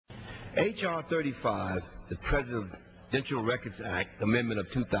H.R. 35, the Presidential Records Act, Amendment of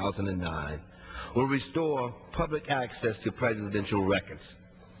 2009, will restore public access to presidential records.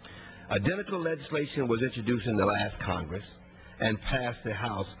 Identical legislation was introduced in the last Congress and passed the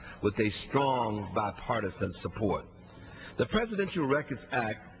House with a strong bipartisan support. The Presidential Records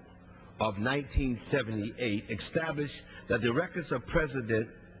Act of 1978 established that the records of president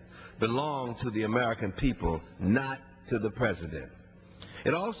belong to the American people, not to the president.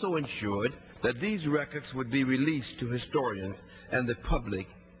 It also ensured that these records would be released to historians and the public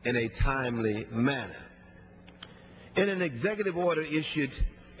in a timely manner. In an executive order issued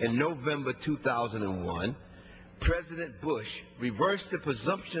in November 2001, President Bush reversed the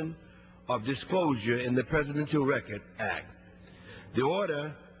presumption of disclosure in the Presidential Records Act. The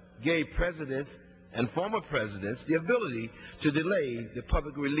order gave presidents and former presidents the ability to delay the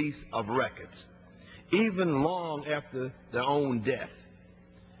public release of records, even long after their own death.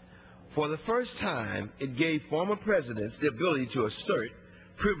 For the first time, it gave former presidents the ability to assert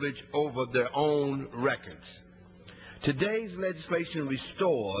privilege over their own records. Today's legislation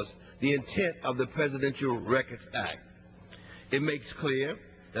restores the intent of the Presidential Records Act. It makes clear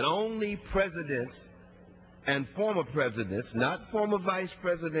that only presidents and former presidents, not former vice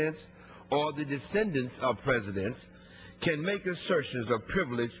presidents or the descendants of presidents, can make assertions of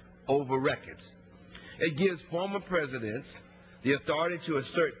privilege over records. It gives former presidents the authority to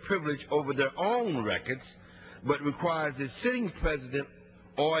assert privilege over their own records, but requires a sitting president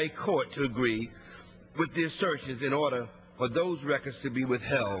or a court to agree with the assertions in order for those records to be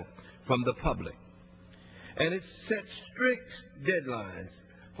withheld from the public. And it sets strict deadlines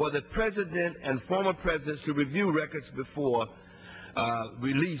for the president and former presidents to review records before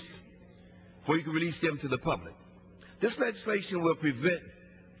you can release them to the public. This legislation will prevent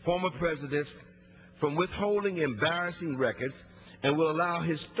former presidents from withholding embarrassing records and will allow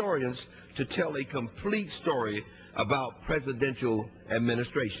historians to tell a complete story about presidential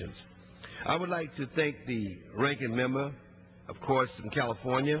administrations. I would like to thank the ranking member, of course, from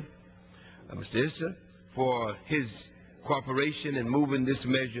California, Mr. Issa, for his cooperation in moving this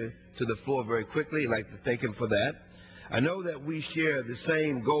measure to the floor very quickly. I'd like to thank him for that. I know that we share the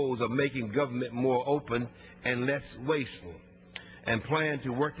same goals of making government more open and less wasteful, and plan to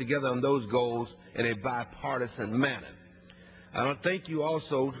work together on those goals in a bipartisan manner. I want to thank you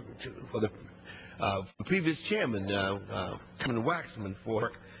also for the previous chairman, Chairman Waxman,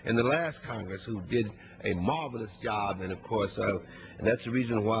 for in the last Congress, who did a marvelous job, and of course, and that's the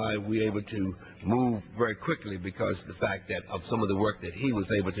reason why we're able to move very quickly, because of the fact that of some of the work that he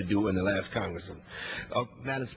was able to do in the last Congress. Madam